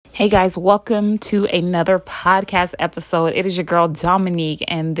Hey guys, welcome to another podcast episode. It is your girl Dominique,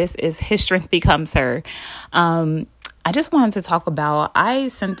 and this is His Strength Becomes Her. I just wanted to talk about, I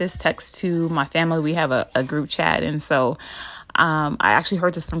sent this text to my family. We have a group chat, and so I actually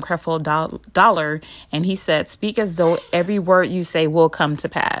heard this from Creflo Dollar, and he said, "Speak as though every word you say will come to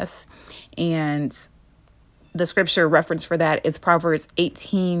pass." And the scripture reference for that is Proverbs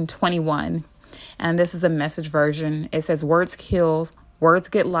 18:21, and this is a Message version. It says, "Words kill. Words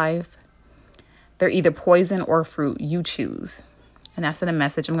get life. They're either poison or fruit. You choose." And that's in a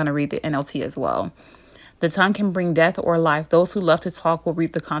Message. I'm going to read the NLT as well. "The tongue can bring death or life. Those who love to talk will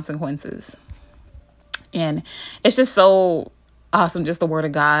reap the consequences." And it's just so awesome, just the word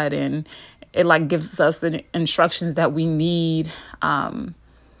of God. And it gives us the instructions that we need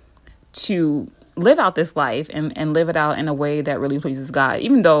to live out this life and live it out in a way that really pleases God.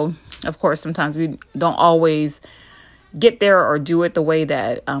 Even though, of course, sometimes we don't always get there or do it the way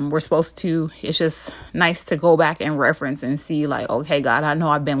that we're supposed to. It's just nice to go back and reference and see okay, God, I know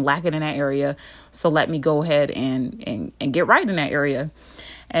I've been lacking in that area, so let me go ahead and get right in that area.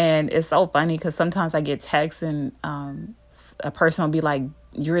 And it's so funny because sometimes I get texts and a person will be like,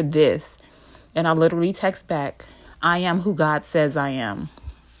 "You're this," and I literally text back, "I am who God says I am."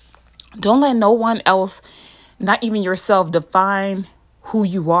 Don't let no one else, not even yourself, define who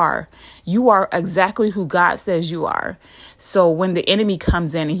you are. You are exactly who God says you are. So when the enemy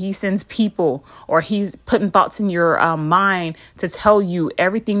comes in and he sends people, or he's putting thoughts in your mind to tell you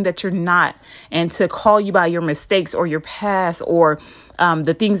everything that you're not, and to call you by your mistakes or your past, or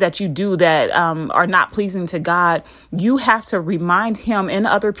the things that you do that are not pleasing to God, you have to remind him and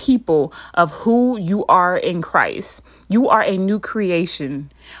other people of who you are in Christ. You are a new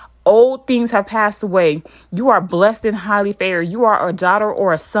creation. Old things have passed away. You are blessed and highly favored. You are a daughter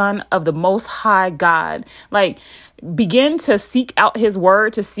or a son of the Most High God. Begin to seek out his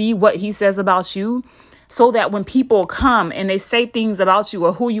word to see what he says about you, so that when people come and they say things about you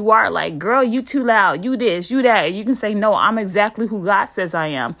or who you are, like, "Girl, you too loud, you this, you that," you can say, "No, I'm exactly who God says I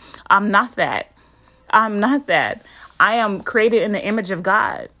am. I'm not that. I'm not that. I am created in the image of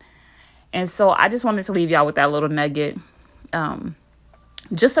God." And so I just wanted to leave y'all with that little nugget.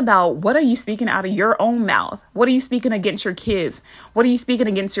 Just about, what are you speaking out of your own mouth? What are you speaking against your kids? What are you speaking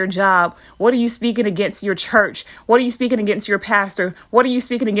against your job? What are you speaking against your church? What are you speaking against your pastor? What are you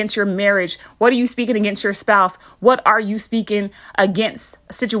speaking against your marriage? What are you speaking against your spouse? What are you speaking against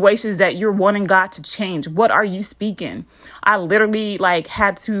situations that you're wanting God to change? What are you speaking? I literally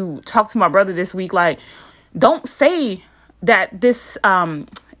had to talk to my brother this week. Don't say that this,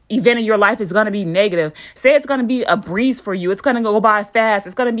 event in your life is going to be negative. Say it's going to be a breeze for you. It's going to go by fast.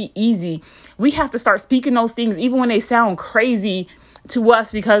 It's going to be easy. We have to start speaking those things, even when they sound crazy to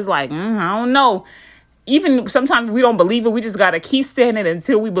us, because I don't know. Even sometimes we don't believe it. We just got to keep saying it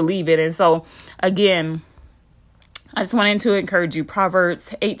until we believe it. And so again, I just wanted to encourage you.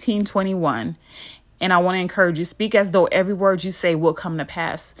 Proverbs 18:21. And I want to encourage you, speak as though every word you say will come to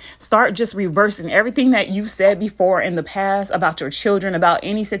pass. Start just reversing everything that you've said before in the past about your children, about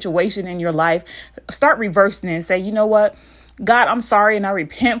any situation in your life. Start reversing it and say, "You know what? God, I'm sorry, and I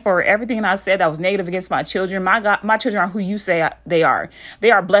repent for everything I said that was negative against my children. My God, my children are who you say they are. They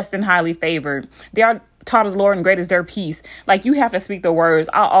are blessed and highly favored. They are taught of the Lord, and great is their peace." You have to speak the words.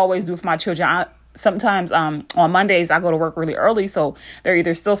 I always do for my children. Sometimes on Mondays, I go to work really early, so they're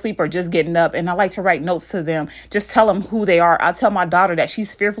either still asleep or just getting up. And I like to write notes to them, just tell them who they are. I tell my daughter that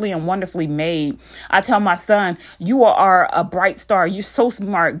she's fearfully and wonderfully made. I tell my son, "You are a bright star. You're so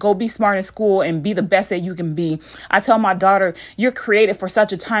smart. Go be smart in school and be the best that you can be." I tell my daughter, "You're created for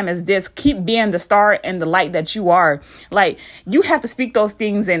such a time as this. Keep being the star and the light that you are." You have to speak those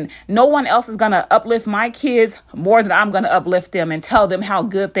things, and no one else is going to uplift my kids more than I'm going to uplift them and tell them how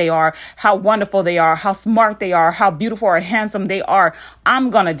good they are, how wonderful they are, how smart they are, how beautiful or handsome they are.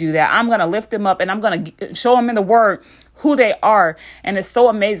 I'm going to do that. I'm going to lift them up, and I'm going to show them in the word who they are. And it's so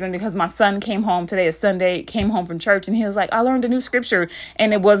amazing because my son came home today, is Sunday, came home from church, and he was like, "I learned a new scripture."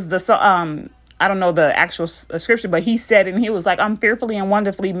 And it was I don't know the actual scripture, but he said, and he was like, "I'm fearfully and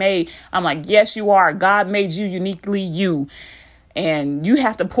wonderfully made." I'm like, "Yes, you are. God made you uniquely you." And you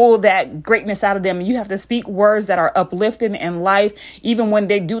have to pull that greatness out of them. You have to speak words that are uplifting in life, even when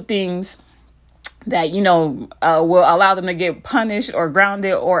they do things that, will allow them to get punished or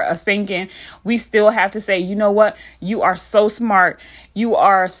grounded or a spanking. We still have to say, "You know what? You are so smart. You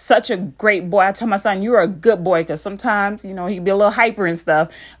are such a great boy." I tell my son, "You're a good boy," because sometimes, he can be a little hyper and stuff,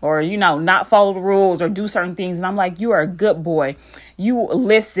 or, not follow the rules or do certain things. And I'm like, "You are a good boy. You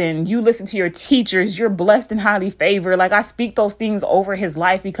listen to your teachers. You're blessed and highly favored." I speak those things over his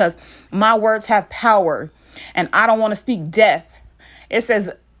life because my words have power, and I don't want to speak death. It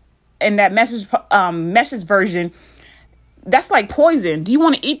says, in that message version, that's like poison. Do you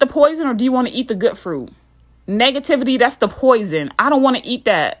want to eat the poison or do you want to eat the good fruit? Negativity, that's the poison. I don't want to eat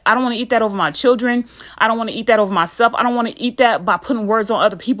that. I don't want to eat that over my children. I don't want to eat that over myself. I don't want to eat that by putting words on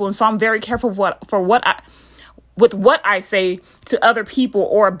other people. And so I'm very careful with what I say to other people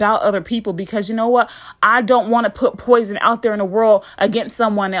or about other people, because you know what? I don't want to put poison out there in the world against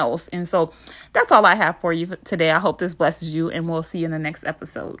someone else. And so that's all I have for you today. I hope this blesses you, and we'll see you in the next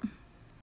episode.